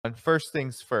And first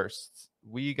things first,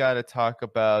 we got to talk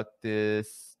about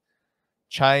this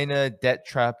China debt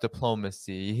trap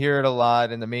diplomacy. You hear it a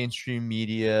lot in the mainstream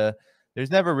media. There's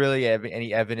never really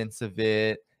any evidence of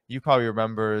it. You probably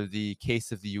remember the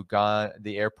case of the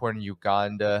airport in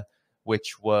Uganda,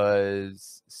 which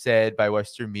was said by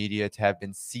Western media to have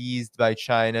been seized by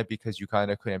China because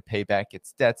Uganda couldn't pay back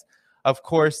its debts. Of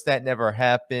course, that never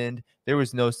happened. There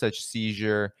was no such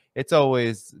seizure. It's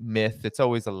always myth. It's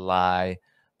always a lie.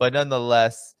 But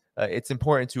nonetheless, it's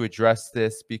important to address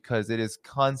this because it is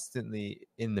constantly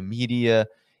in the media.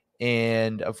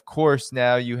 And of course,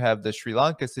 now you have the Sri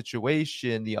Lanka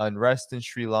situation, the unrest in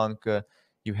Sri Lanka.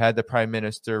 You had the prime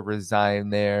minister resign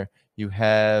there. You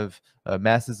have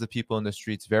masses of people in the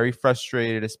streets very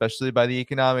frustrated, especially by the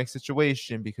economic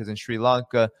situation, because in Sri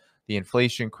Lanka, the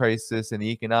inflation crisis and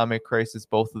the economic crisis,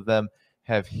 both of them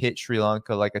have hit Sri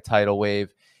Lanka like a tidal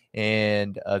wave.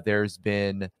 And there's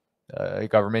been a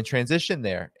government transition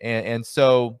there. And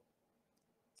so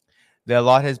a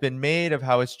lot has been made of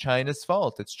how it's China's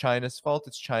fault. It's China's fault.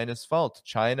 It's China's fault.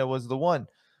 China was the one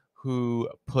who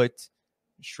put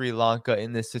Sri Lanka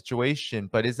in this situation.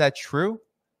 But is that true?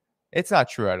 It's not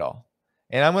true at all.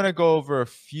 And I'm going to go over a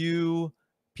few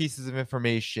pieces of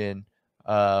information.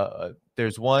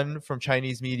 There's one from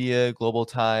Chinese media, Global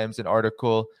Times, an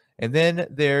article. And then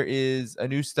there is a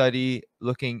new study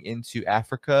looking into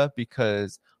Africa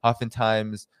because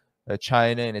oftentimes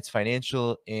China and its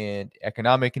financial and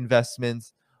economic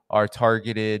investments are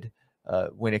targeted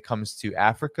when it comes to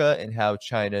Africa and how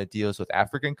China deals with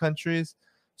African countries.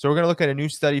 So we're going to look at a new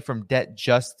study from Debt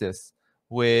Justice,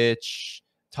 which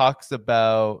talks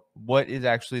about what is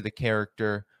actually the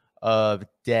character of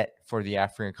debt for the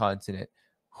African continent.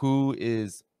 Who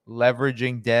is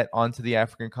leveraging debt onto the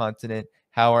African continent?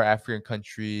 How are African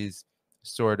countries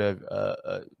sort of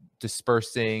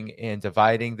dispersing and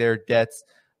dividing their debts?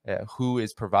 Who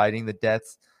is providing the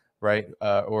debts, right?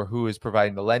 Or who is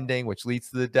providing the lending, which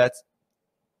leads to the debts?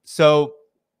 So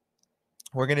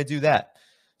we're going to do that.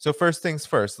 So first things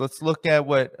first, let's look at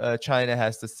what China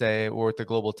has to say, or what the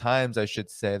Global Times, I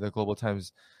should say, the Global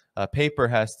Times paper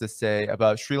has to say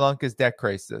about Sri Lanka's debt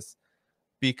crisis.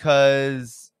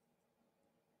 Because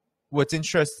what's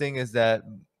interesting is that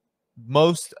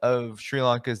most of Sri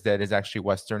Lanka's debt is actually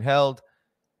Western held,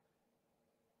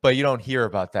 but you don't hear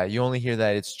about that. You only hear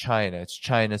that it's China. It's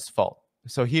China's fault.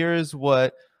 So here's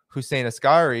what Hussein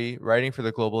Askari, writing for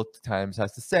the Global Times,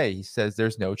 has to say. He says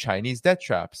there's no Chinese debt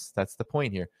traps. That's the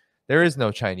point here. There is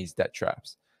no Chinese debt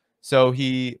traps. So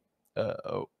he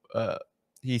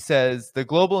says the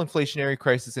global inflationary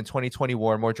crisis in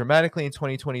 2021, more dramatically in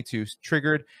 2022,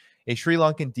 triggered a Sri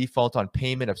Lankan default on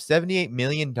payment of $78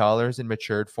 million in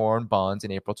matured foreign bonds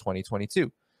in April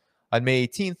 2022. On May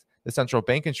 18th, the central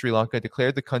bank in Sri Lanka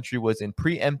declared the country was in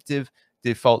preemptive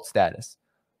default status.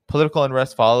 Political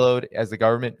unrest followed as the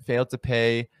government failed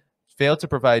to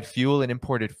provide fuel and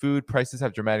imported food. Prices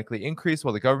have dramatically increased,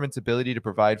 while the government's ability to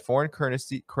provide foreign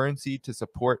currency to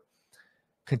support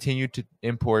continued to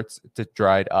imports to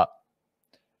dried up.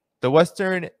 The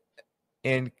Western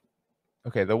and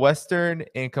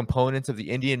components of the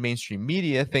Indian mainstream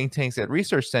media, think tanks and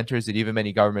research centers, and even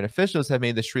many government officials have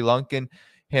made the Sri Lankan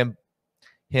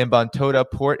Hambantota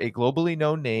port a globally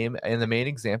known name and the main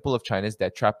example of China's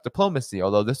debt trap diplomacy,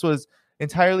 although this was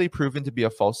entirely proven to be a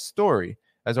false story.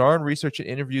 As our own research and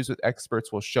interviews with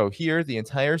experts will show here, the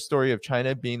entire story of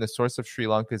China being the source of Sri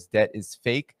Lanka's debt is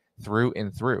fake through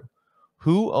and through.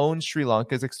 Who owns Sri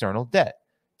Lanka's external debt?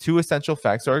 Two essential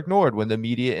facts are ignored when the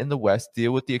media in the West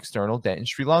deal with the external debt in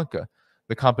Sri Lanka: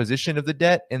 the composition of the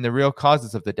debt and the real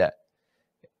causes of the debt.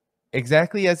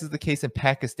 Exactly as is the case in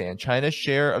Pakistan, China's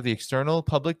share of the external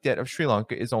public debt of Sri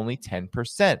Lanka is only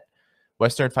 10%.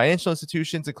 Western financial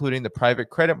institutions, including the private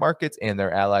credit markets and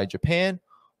their ally Japan,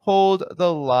 hold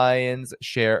the lion's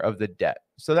share of the debt.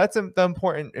 So that's the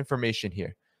important information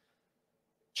here.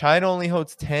 China only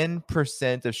holds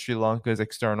 10% of Sri Lanka's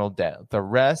external debt. The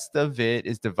rest of it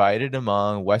is divided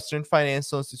among Western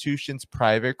financial institutions,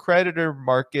 private creditor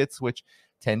markets, which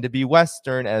tend to be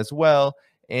Western as well,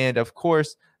 and of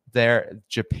course,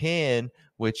 Japan,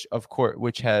 which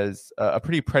has a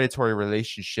pretty predatory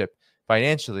relationship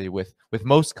financially with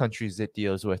most countries it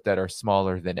deals with that are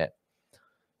smaller than it.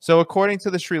 So according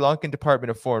to the Sri Lankan Department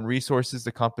of Foreign Resources,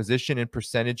 the composition in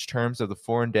percentage terms of the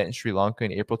foreign debt in Sri Lanka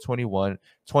in April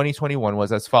 2021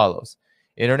 was as follows.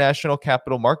 International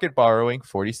capital market borrowing,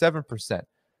 47%.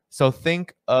 So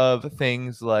think of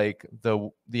things like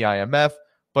the IMF,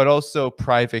 but also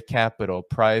private capital,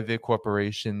 private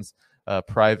corporations,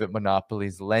 private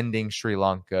monopolies lending Sri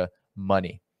Lanka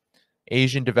money.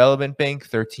 Asian Development Bank,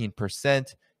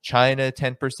 13%. China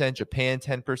 10%, Japan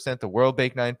 10%, the World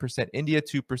Bank 9%, India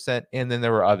 2%, and then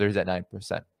there were others at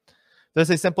 9%. Thus,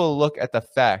 a simple look at the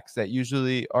facts that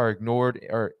usually are ignored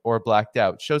or blacked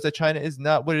out shows that China is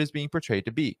not what it is being portrayed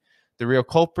to be. The real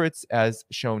culprits, as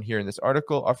shown here in this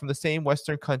article, are from the same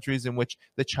Western countries in which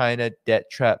the China debt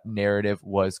trap narrative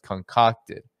was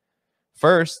concocted.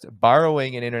 First,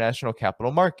 borrowing in international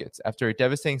capital markets. After a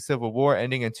devastating civil war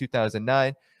ending in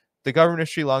 2009, the government of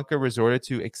Sri Lanka resorted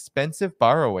to expensive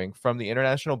borrowing from the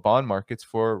international bond markets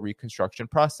for a reconstruction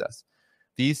process.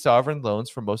 These sovereign loans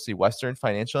from mostly Western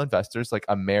financial investors like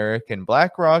American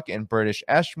BlackRock and British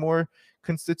Ashmore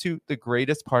constitute the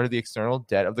greatest part of the external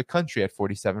debt of the country at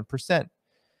 47%.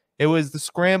 It was the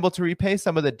scramble to repay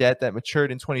some of the debt that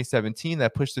matured in 2017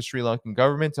 that pushed the Sri Lankan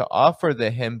government to offer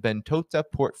the Hambantota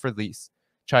port for lease.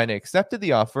 China accepted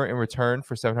the offer in return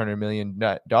for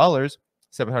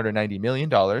 $790 million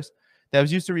that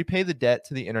was used to repay the debt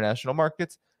to the international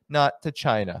markets, not to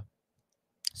China.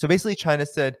 So basically, China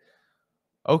said,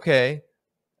 okay,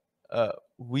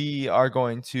 we are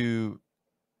going to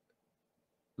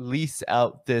lease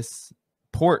out this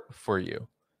port for you.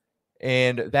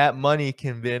 And that money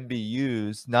can then be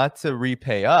used not to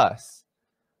repay us,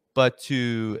 but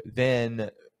to then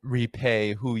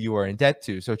repay who you are in debt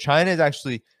to. So China is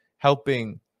actually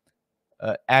helping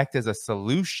act as a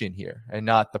solution here and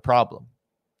not the problem.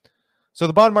 So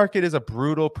the bond market is a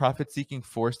brutal profit-seeking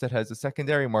force that has a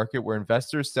secondary market where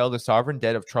investors sell the sovereign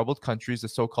debt of troubled countries, the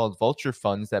so-called vulture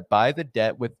funds that buy the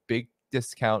debt with big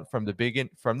discount from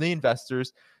the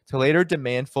investors to later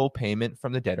demand full payment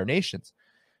from the debtor nations.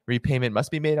 Repayment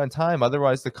must be made on time,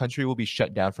 otherwise the country will be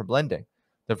shut down from lending.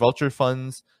 The vulture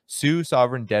funds sue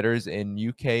sovereign debtors in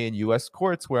UK and US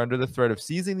courts, where under the threat of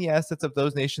seizing the assets of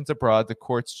those nations abroad, the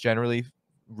courts generally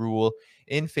rule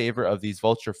in favor of these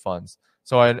vulture funds.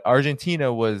 So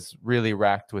Argentina was really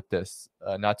racked with this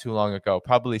not too long ago,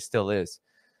 probably still is.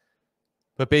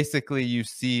 But basically, you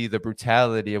see the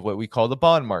brutality of what we call the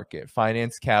bond market,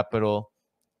 finance capital,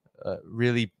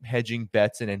 really hedging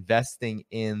bets and investing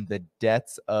in the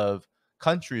debts of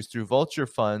countries through vulture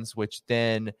funds, which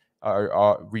then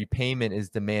our repayment is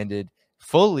demanded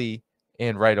fully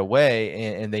and right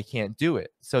away, and they can't do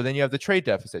it. So then you have the trade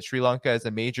deficit. Sri Lanka has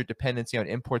a major dependency on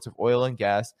imports of oil and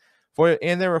gas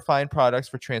and their refined products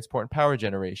for transport and power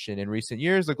generation. In recent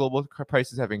years, the global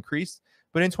prices have increased,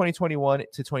 but in 2021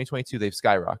 to 2022, they've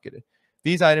skyrocketed.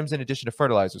 These items, in addition to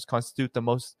fertilizers, constitute the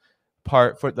most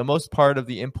part of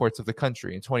the imports of the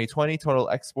country. In 2020, total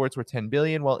exports were 10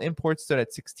 billion, while imports stood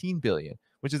at 16 billion,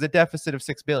 which is a deficit of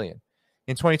 6 billion.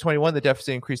 In 2021, the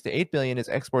deficit increased to 8 billion as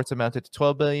exports amounted to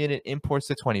 12 billion and imports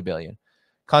to 20 billion.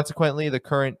 Consequently, the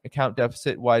current account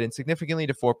deficit widened significantly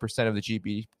to 4% of the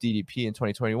GDP in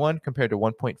 2021 compared to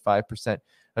 1.5%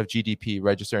 of GDP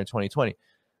registered in 2020.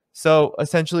 So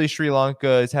essentially, Sri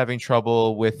Lanka is having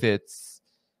trouble with its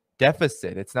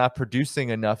deficit. It's not producing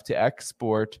enough to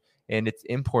export, and its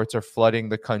imports are flooding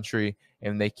the country,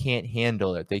 and they can't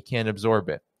handle it. They can't absorb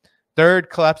it. Third,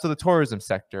 collapse of the tourism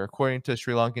sector. According to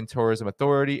Sri Lankan Tourism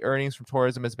Authority, earnings from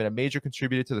tourism has been a major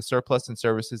contributor to the surplus in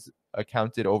services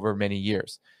accounted over many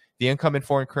years. The income in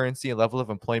foreign currency and level of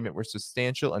employment were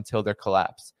substantial until their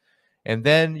collapse. And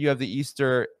then you have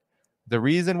the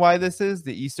reason why this is,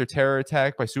 the Easter terror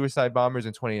attack by suicide bombers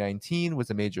in 2019 was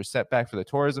a major setback for the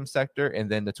tourism sector, and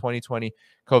then the 2020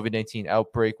 COVID-19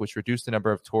 outbreak, which reduced the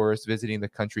number of tourists visiting the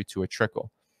country to a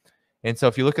trickle. And so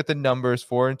if you look at the numbers,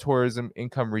 foreign tourism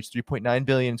income reached 3.9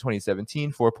 billion in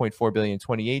 2017, 4.4 billion in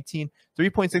 2018,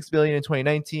 3.6 billion in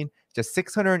 2019, just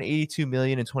 682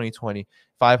 million in 2020,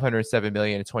 507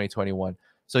 million in 2021.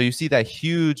 So you see that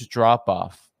huge drop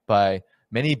off by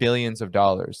many billions of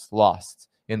dollars lost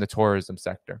in the tourism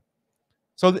sector.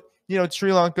 So,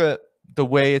 Sri Lanka, the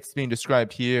way it's being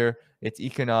described here, its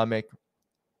economic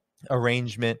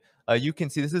arrangement, you can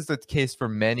see this is the case for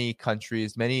many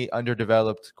countries, many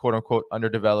underdeveloped, quote unquote,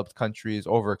 underdeveloped countries,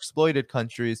 overexploited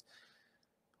countries,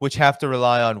 which have to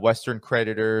rely on Western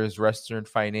creditors, Western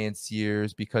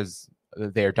financiers, because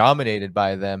they're dominated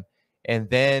by them. And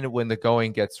then when the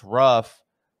going gets rough,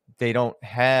 they don't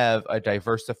have a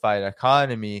diversified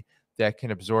economy that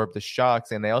can absorb the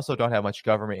shocks. And they also don't have much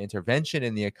government intervention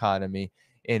in the economy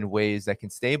in ways that can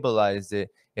stabilize it.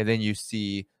 And then you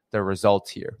see the result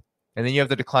here. And then you have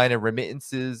the decline in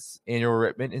remittances. Annual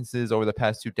remittances over the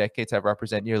past 2 decades have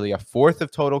represented nearly a fourth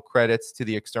of total credits to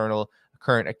the external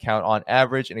current account on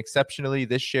average. And exceptionally,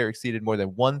 this share exceeded more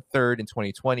than 1/3 in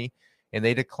 2020. And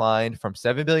they declined from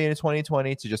 7 billion in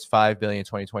 2020 to just 5 billion in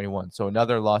 2021. So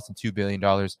another loss in $2 billion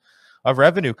of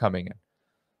revenue coming in.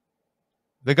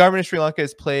 The government of Sri Lanka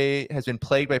has been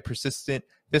plagued by persistent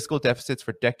fiscal deficits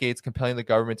for decades, compelling the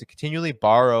government to continually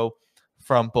borrow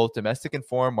from both domestic and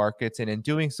foreign markets, and in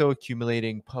doing so,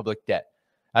 accumulating public debt.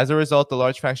 As a result, the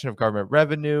large fraction of government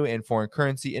revenue and foreign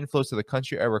currency inflows to the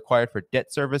country are required for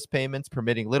debt service payments,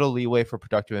 permitting little leeway for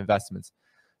productive investments.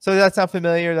 So that's not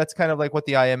familiar. That's kind of like what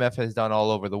the IMF has done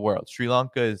all over the world. Sri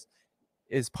Lanka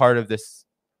is part of this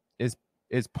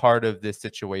is part of this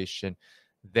situation.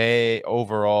 This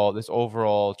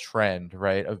overall trend,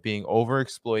 right, of being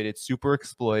overexploited, super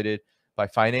exploited by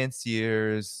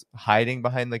financiers, hiding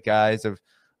behind the guise of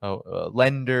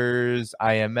lenders,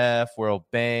 IMF, World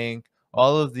Bank,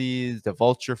 all of these, the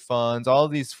vulture funds, all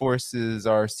of these forces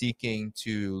are seeking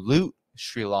to loot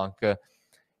Sri Lanka,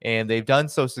 and they've done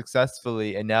so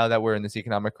successfully. And now that we're in this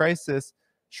economic crisis,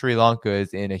 Sri Lanka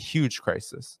is in a huge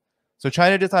crisis. So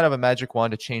China does not have a magic wand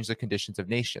to change the conditions of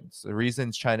nations. The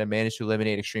reasons China managed to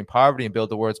eliminate extreme poverty and build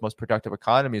the world's most productive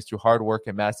economy is through hard work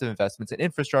and massive investments in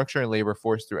infrastructure and labor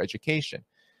force through education.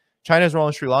 China's role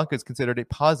in Sri Lanka is considered a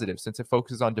positive since it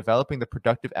focuses on developing the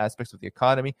productive aspects of the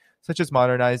economy, such as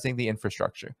modernizing the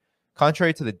infrastructure.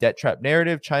 Contrary to the debt trap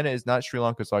narrative, China is not Sri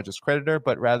Lanka's largest creditor,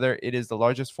 but rather it is the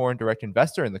largest foreign direct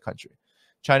investor in the country.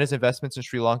 China's investments in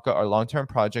Sri Lanka are long-term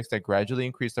projects that gradually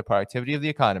increase the productivity of the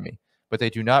economy, but they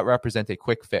do not represent a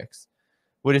quick fix.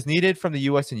 What is needed from the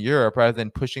US and Europe, rather than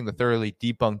pushing the thoroughly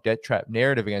debunked debt trap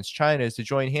narrative against China, is to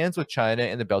join hands with China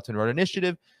in the Belt and Road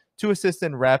Initiative to assist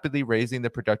in rapidly raising the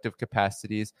productive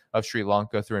capacities of Sri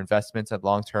Lanka through investments and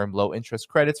long-term low-interest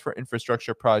credits for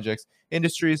infrastructure projects,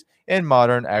 industries, and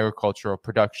modern agricultural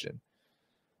production.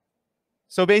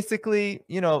 So basically,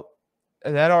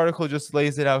 that article just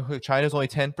lays it out. China's only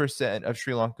 10% of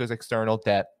Sri Lanka's external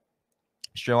debt.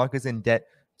 Sri Lanka is in debt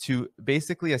to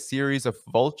basically a series of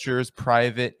vultures,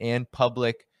 private and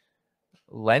public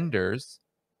lenders.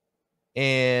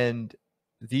 And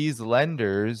these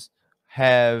lenders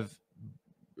have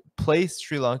placed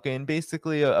Sri Lanka in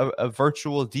basically a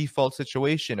virtual default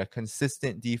situation, a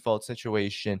consistent default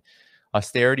situation.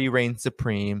 Austerity reigns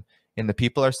supreme, and the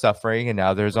people are suffering, and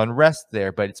now there's unrest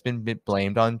there, but it's been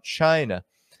blamed on China.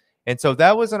 And so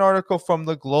that was an article from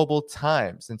the Global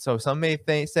Times. And so some may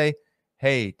say,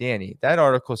 hey, Danny, that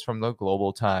article's from the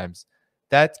Global Times.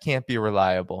 That can't be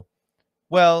reliable.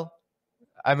 Well,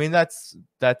 I mean, that's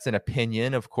an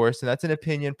opinion, of course, and that's an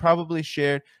opinion probably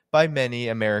shared by many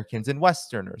Americans and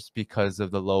Westerners because of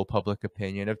the low public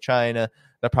opinion of China.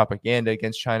 The propaganda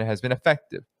against China has been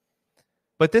effective.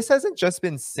 But this hasn't just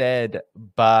been said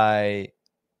by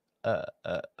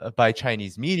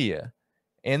Chinese media.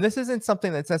 And this isn't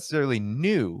something that's necessarily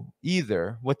new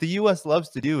either. What the U.S. loves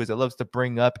to do is it loves to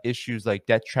bring up issues like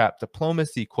debt trap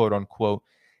diplomacy, quote unquote,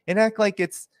 and act like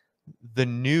it's the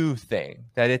new thing,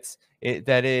 that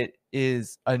it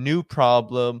is a new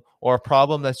problem or a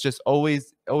problem that's just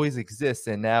always exists,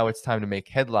 and now it's time to make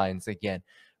headlines again,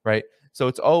 right? So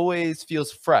it's always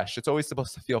feels fresh. It's always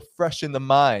supposed to feel fresh in the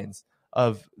minds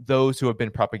of those who have been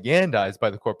propagandized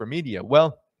by the corporate media.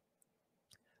 Well,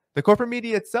 the corporate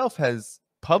media itself has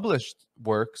published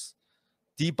works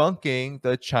debunking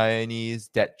the Chinese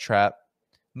debt trap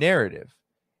narrative.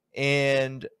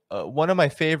 And one of my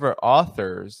favorite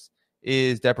authors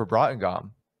is Deborah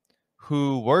Brautigam,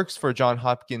 who works for Johns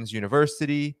Hopkins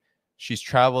University. She's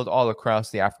traveled all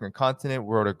across the African continent,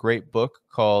 wrote a great book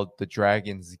called The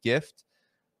Dragon's Gift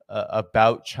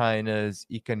about China's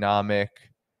economic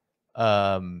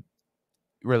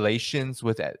relations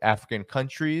with African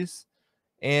countries.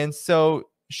 And so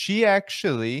she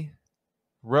actually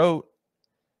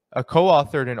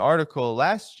co-authored an article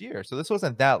last year. So this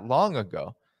wasn't that long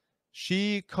ago.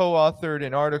 She co-authored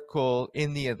an article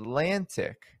in The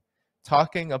Atlantic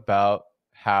talking about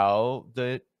how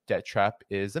the debt trap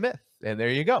is a myth. And there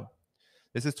you go.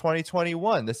 This is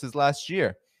 2021. This is last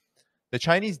year. The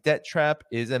Chinese debt trap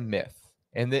is a myth.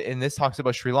 And this talks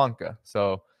about Sri Lanka.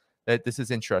 So this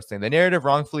is interesting. The narrative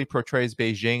wrongfully portrays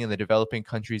Beijing and the developing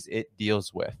countries it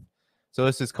deals with. So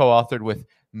this is co-authored with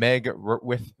Meg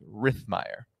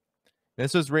Rithmeyer.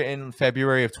 This was written in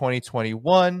February of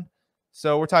 2021.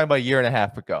 So we're talking about a year and a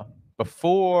half ago,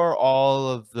 before all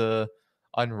of the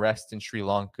unrest in Sri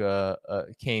Lanka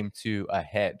came to a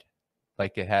head,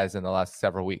 like it has in the last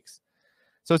several weeks.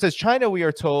 So it says, China, we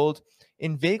are told,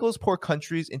 inveigles poor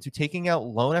countries into taking out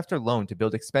loan after loan to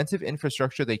build expensive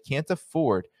infrastructure they can't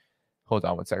afford. Hold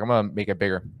on one second. I'm going to make it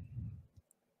bigger.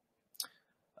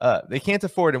 They can't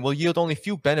afford and will yield only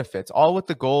few benefits, all with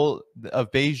the goal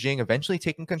of Beijing eventually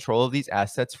taking control of these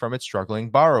assets from its struggling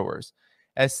borrowers.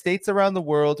 As states around the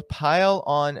world pile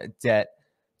on debt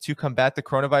to combat the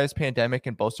coronavirus pandemic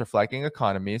and bolster flagging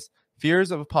economies,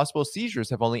 fears of possible seizures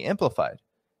have only amplified.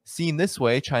 Seen this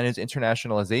way, China's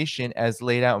internationalization, as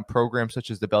laid out in programs such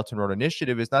as the Belt and Road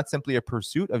Initiative, is not simply a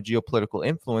pursuit of geopolitical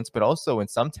influence, but also, in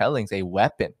some tellings, a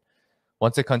weapon.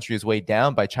 Once a country is weighed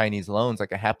down by Chinese loans,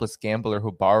 like a hapless gambler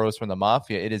who borrows from the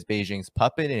mafia, it is Beijing's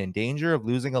puppet and in danger of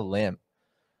losing a limb.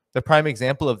 The prime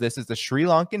example of this is the Sri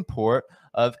Lankan port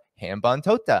of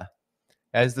Hambantota.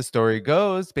 As the story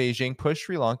goes, Beijing pushed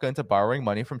Sri Lanka into borrowing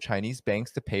money from Chinese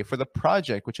banks to pay for the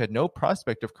project, which had no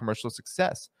prospect of commercial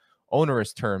success.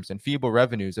 Onerous terms and feeble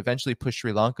revenues eventually pushed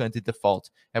Sri Lanka into default,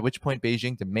 at which point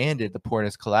Beijing demanded the port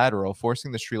as collateral,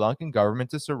 forcing the Sri Lankan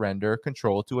government to surrender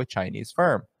control to a Chinese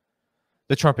firm.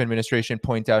 The Trump administration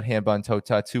pointed out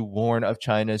Hambantota to warn of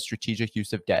China's strategic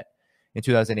use of debt. In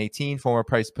 2018, former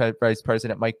Vice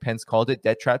President Mike Pence called it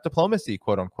debt trap diplomacy,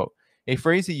 quote unquote, a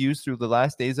phrase he used through the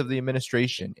last days of the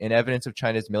administration in evidence of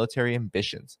China's military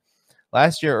ambitions.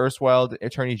 Last year, erstwhile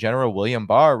Attorney General William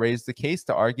Barr raised the case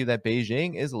to argue that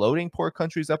Beijing is loading poor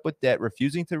countries up with debt,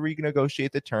 refusing to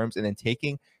renegotiate the terms, and then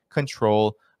taking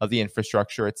control of the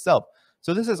infrastructure itself.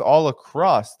 So this is all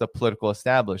across the political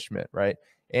establishment, right?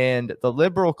 And the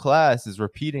liberal class is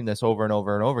repeating this over and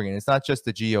over and over again. It's not just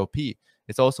the GOP,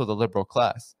 it's also the liberal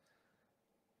class.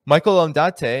 Michael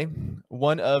Ondate,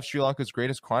 one of Sri Lanka's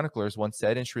greatest chroniclers, once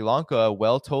said, in Sri Lanka, a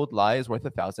well-told lie is worth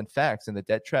 1,000 facts, and the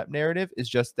debt trap narrative is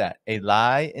just that, a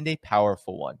lie and a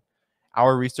powerful one.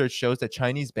 Our research shows that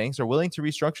Chinese banks are willing to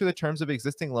restructure the terms of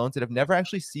existing loans that have never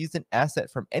actually seized an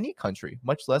asset from any country,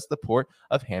 much less the port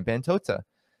of Hambantota.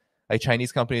 A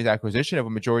Chinese company's acquisition of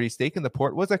a majority stake in the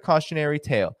port was a cautionary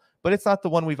tale, but it's not the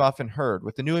one we've often heard.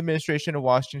 With the new administration in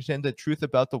Washington, the truth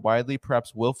about the widely,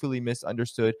 perhaps willfully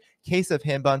misunderstood case of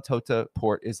Hambantota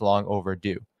port is long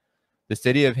overdue. The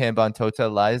city of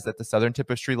Hambantota lies at the southern tip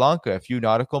of Sri Lanka, a few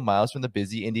nautical miles from the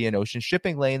busy Indian Ocean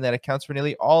shipping lane that accounts for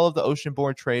nearly all of the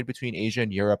ocean-borne trade between Asia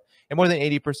and Europe, and more than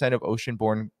 80% of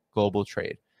ocean-borne global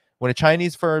trade. When a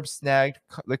Chinese firm snagged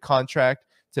the contract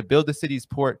to build the city's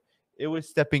port, it was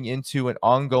stepping into an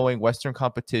ongoing Western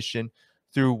competition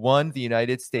through one the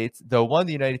United States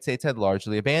had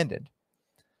largely abandoned.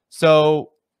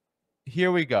 So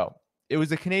here we go. It was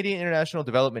the Canadian International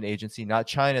Development Agency, not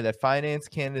China, that financed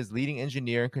Canada's leading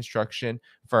engineer and construction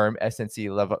firm,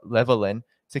 SNC-Lavalin,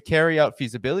 to carry out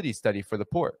feasibility study for the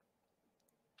port.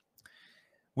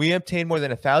 We obtained more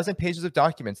than 1,000 pages of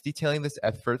documents detailing this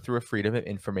effort through a Freedom of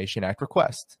Information Act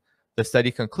request. The study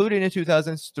concluded in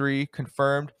 2003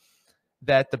 confirmed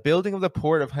that the building of the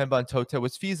port of Hambantota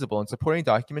was feasible, and supporting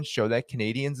documents show that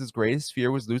Canadians' greatest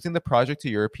fear was losing the project to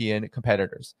European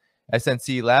competitors.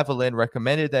 SNC-Lavalin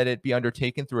recommended that it be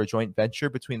undertaken through a joint venture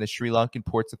between the Sri Lankan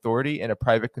Ports Authority and a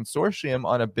private consortium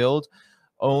on a build,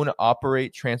 own,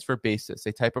 operate, transfer basis,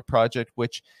 a type of project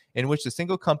in which a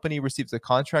single company receives a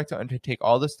contract to undertake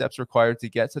all the steps required to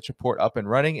get such a port up and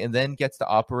running and then gets to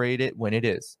operate it when it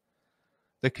is.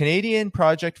 The Canadian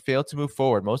project failed to move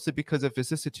forward, mostly because of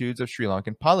vicissitudes of Sri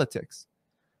Lankan politics.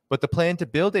 But the plan to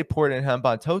build a port in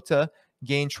Hambantota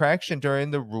gained traction during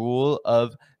the rule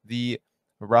of the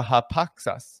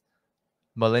Rajapaksas.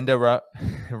 Malinda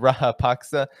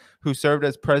Rajapaksa, who served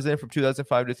as president from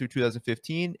 2005 through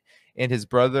 2015, and his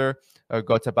brother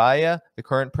Gotabaya, the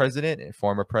current president and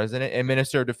former president, and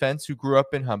Minister of Defense, who grew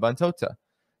up in Hambantota.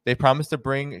 They promised to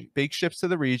bring big ships to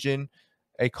the region,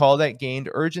 a call that gained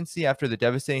urgency after the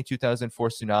devastating 2004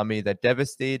 tsunami that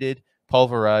devastated,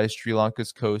 pulverized Sri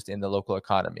Lanka's coast and the local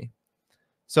economy.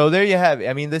 So there you have it.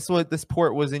 I mean, this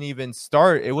port wasn't even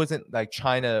start. It wasn't like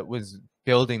China was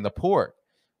building the port.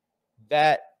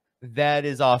 That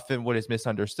is often what is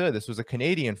misunderstood. This was a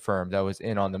Canadian firm that was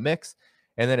in on the mix.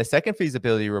 And then a second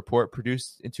feasibility report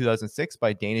produced in 2006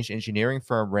 by Danish engineering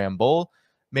firm Ramboll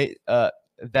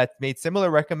that made similar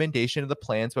recommendation of the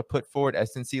plans, but put forward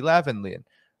SNC-Lavalin,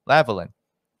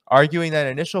 arguing that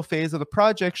initial phase of the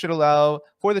project should allow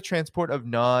for the transport of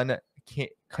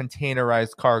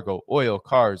non-containerized cargo, oil,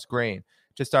 cars, grain,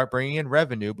 to start bringing in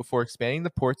revenue before expanding the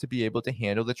port to be able to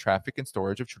handle the traffic and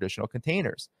storage of traditional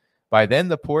containers. By then,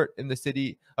 the port in the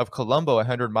city of Colombo,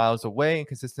 100 miles away and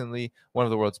consistently one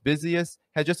of the world's busiest,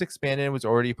 had just expanded and was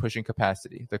already pushing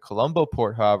capacity. The Colombo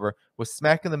port, however, was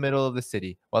smack in the middle of the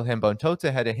city, while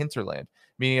Hambantota had a hinterland,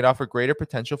 meaning it offered greater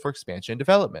potential for expansion and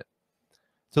development.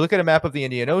 To look at a map of the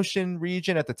Indian Ocean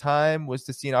region at the time was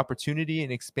to see an opportunity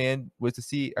in expanding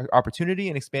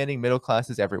middle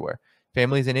classes everywhere.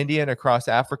 Families in India and across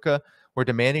Africa were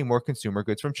demanding more consumer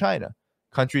goods from China.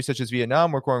 Countries such as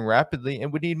Vietnam were growing rapidly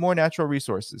and would need more natural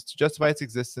resources. To justify its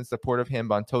existence, the port of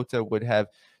Hambantota would have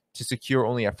to secure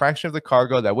only a fraction of the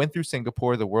cargo that went through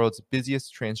Singapore, the world's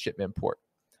busiest transshipment port.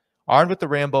 Armed with the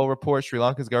Ramboll report, Sri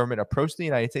Lanka's government approached the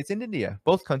United States and India.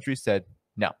 Both countries said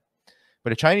no.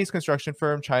 But a Chinese construction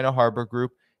firm, China Harbor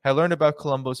Group, had learned about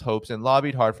Colombo's hopes and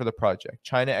lobbied hard for the project.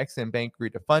 China Exim Bank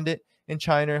agreed to fund it, and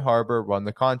China Harbor won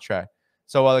the contract.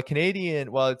 So while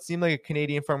it seemed like a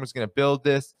Canadian firm was going to build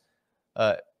this,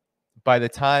 uh, by the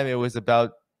time it was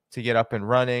about to get up and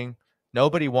running,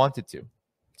 nobody wanted to.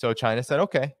 So China said,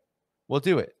 okay, we'll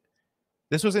do it.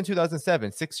 This was in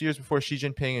 2007, 6 years before Xi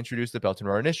Jinping introduced the Belt and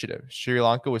Road Initiative. Sri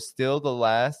Lanka was still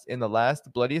in the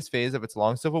last bloodiest phase of its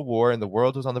long civil war, and the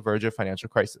world was on the verge of financial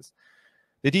crisis.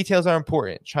 The details are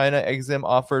important. China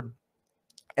Exim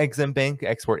Bank,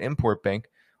 Export-Import Bank,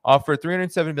 offered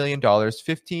 $307 million,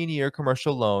 15-year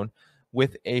commercial loan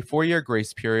with a 4-year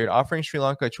grace period, offering Sri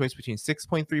Lanka a choice between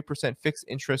 6.3% fixed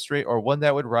interest rate or one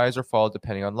that would rise or fall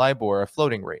depending on LIBOR, a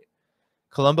floating rate.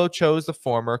 Colombo chose the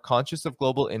former, conscious of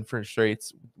global interest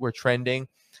rates were trending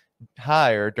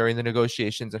higher during the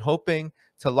negotiations and hoping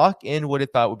to lock in what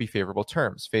it thought would be favorable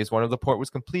terms. Phase 1 of the port was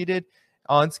completed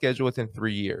on schedule within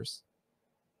 3 years.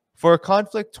 For a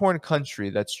conflict-torn country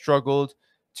that struggled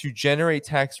to generate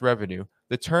tax revenue,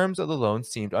 the terms of the loan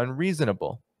seemed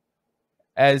unreasonable.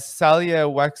 As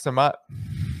Salia Waxamat,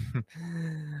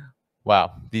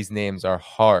 wow, these names are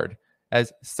hard.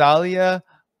 As Salia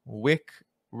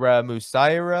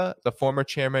Wickramusaira, the former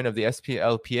chairman of the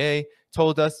SPLPA,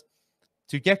 told us,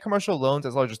 to get commercial loans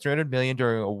as large as $300 million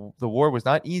during the war was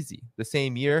not easy. The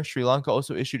same year, Sri Lanka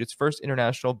also issued its first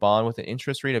international bond with an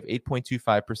interest rate of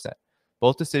 8.25%.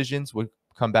 Both decisions would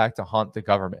come back to haunt the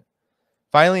government.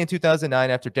 Finally, in 2009,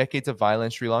 after decades of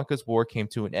violence, Sri Lanka's war came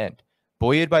to an end.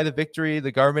 Buoyed by the victory,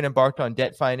 the government embarked on a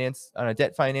debt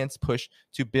finance push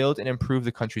to build and improve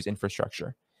the country's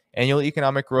infrastructure. Annual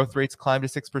economic growth rates climbed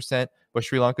to 6%, but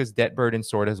Sri Lanka's debt burden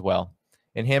soared as well.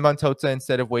 In Hambantota,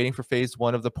 instead of waiting for phase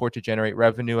 1 of the port to generate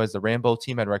revenue as the Rambo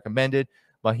team had recommended,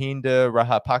 Mahinda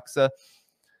Rajapaksa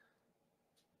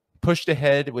pushed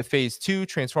ahead with phase 2,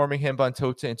 transforming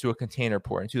Hambantota into a container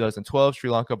port. In 2012, Sri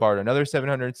Lanka borrowed another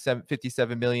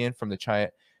 $757 million from the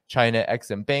China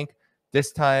Exim Bank,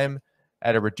 this time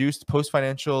at a reduced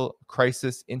post-financial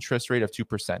crisis interest rate of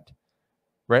 2%.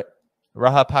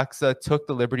 Rajapaksa took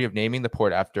the liberty of naming the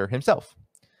port after himself.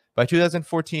 By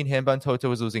 2014, Hambantota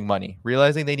was losing money.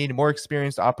 Realizing they needed more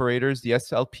experienced operators, the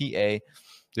SLPA,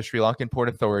 the Sri Lankan Port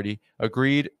Authority,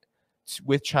 agreed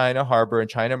with China Harbor and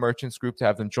China Merchants Group to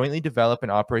have them jointly develop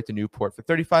and operate the new port for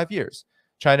 35 years.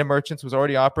 China Merchants was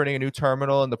already operating a new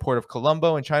terminal in the port of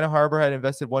Colombo, and China Harbor had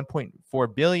invested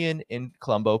 $1.4 billion in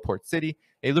Colombo Port City,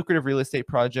 a lucrative real estate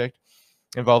project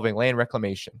involving land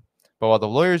reclamation. But while the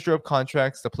lawyers drew up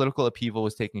contracts, the political upheaval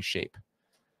was taking shape.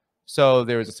 So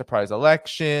there was a surprise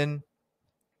election,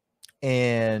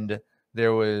 and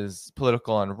there was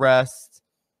political unrest,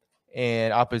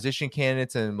 and opposition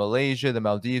candidates in Malaysia, the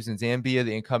Maldives, and Zambia,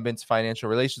 the incumbents' financial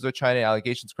relations with China,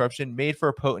 allegations of corruption, made for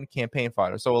a potent campaign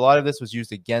fodder. So a lot of this was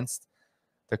used against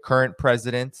the current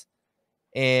president,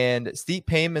 and steep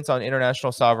payments on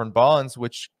international sovereign bonds,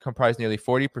 which comprise nearly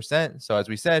 40%. So as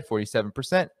we said,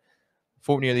 47%,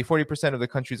 nearly 40% of the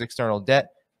country's external debt,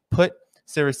 put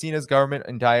Sirisena's government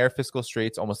in dire fiscal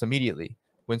straits almost immediately.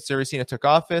 When Sirisena took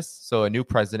office, so a new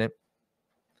president,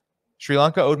 Sri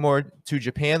Lanka owed more to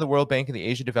Japan, the World Bank, and the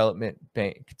Asia Development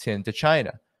Bank than to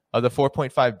China. Of the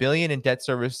 $4.5 billion in debt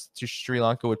service to Sri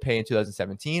Lanka would pay in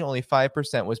 2017, only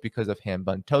 5% was because of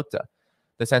Hambantota.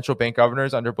 The central bank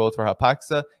governors under both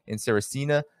Rajapaksa and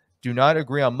Sirisena do not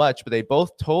agree on much, but they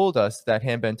both told us that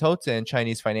Hambantota and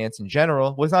Chinese finance in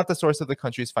general was not the source of the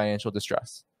country's financial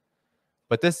distress.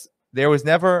 But there was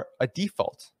never a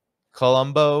default.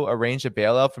 Colombo arranged a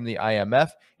bailout from the IMF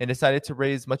and decided to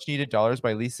raise much-needed dollars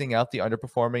by leasing out the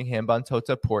underperforming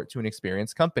Hambantota port to an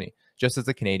experienced company, just as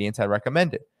the Canadians had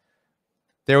recommended.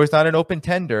 There was not an open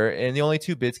tender, and the only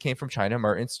two bids came from China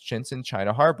Merchants and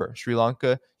China Harbor. Sri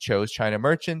Lanka chose China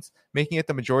Merchants, making it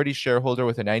the majority shareholder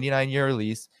with a 99-year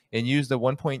lease, and used the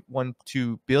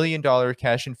 $1.12 billion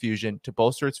cash infusion to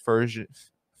bolster its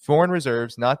foreign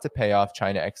reserves, not to pay off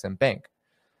China Exim Bank.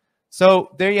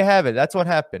 So there you have it. That's what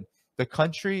happened. The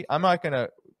country, I'm not gonna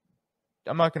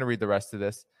read the rest of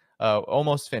this.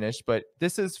 Almost finished, but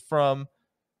this is from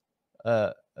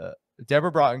Deborah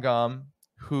Brottingam,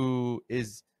 who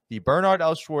is the Bernard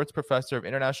L. Schwartz Professor of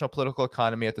International Political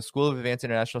Economy at the School of Advanced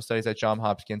International Studies at Johns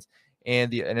Hopkins,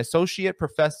 and an Associate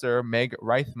Professor, Meg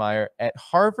Reithmeyer, at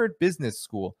Harvard Business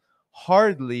School.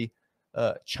 Hardly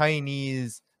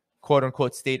Chinese,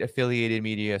 quote-unquote, state-affiliated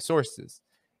media sources.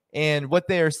 And what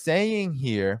they are saying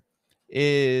here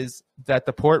is that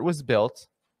the port was built.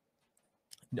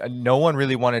 No one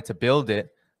really wanted to build it.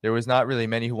 There was not really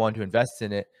many who wanted to invest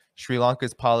in it. Sri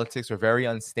Lanka's politics were very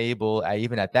unstable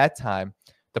even at that time.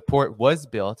 The port was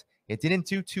built. It didn't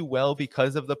do too well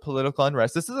because of the political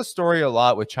unrest. This is a story a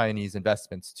lot with Chinese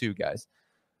investments too, guys.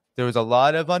 There was a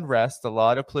lot of unrest, a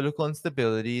lot of political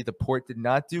instability. The port did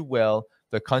not do well.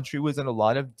 The country was in a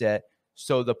lot of debt.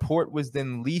 So the port was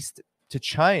then leased to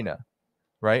China,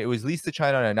 right? It was leased to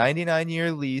China on a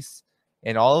 99-year lease,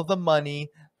 and all of the money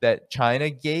that China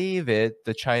gave it,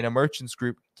 the China Merchants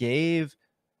Group gave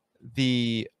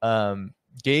Sri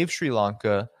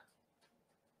Lanka,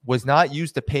 was not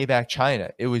used to pay back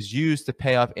China. It was used to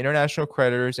pay off international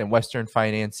creditors and Western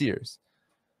financiers.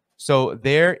 So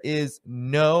there is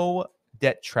no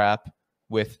debt trap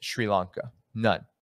with Sri Lanka. None.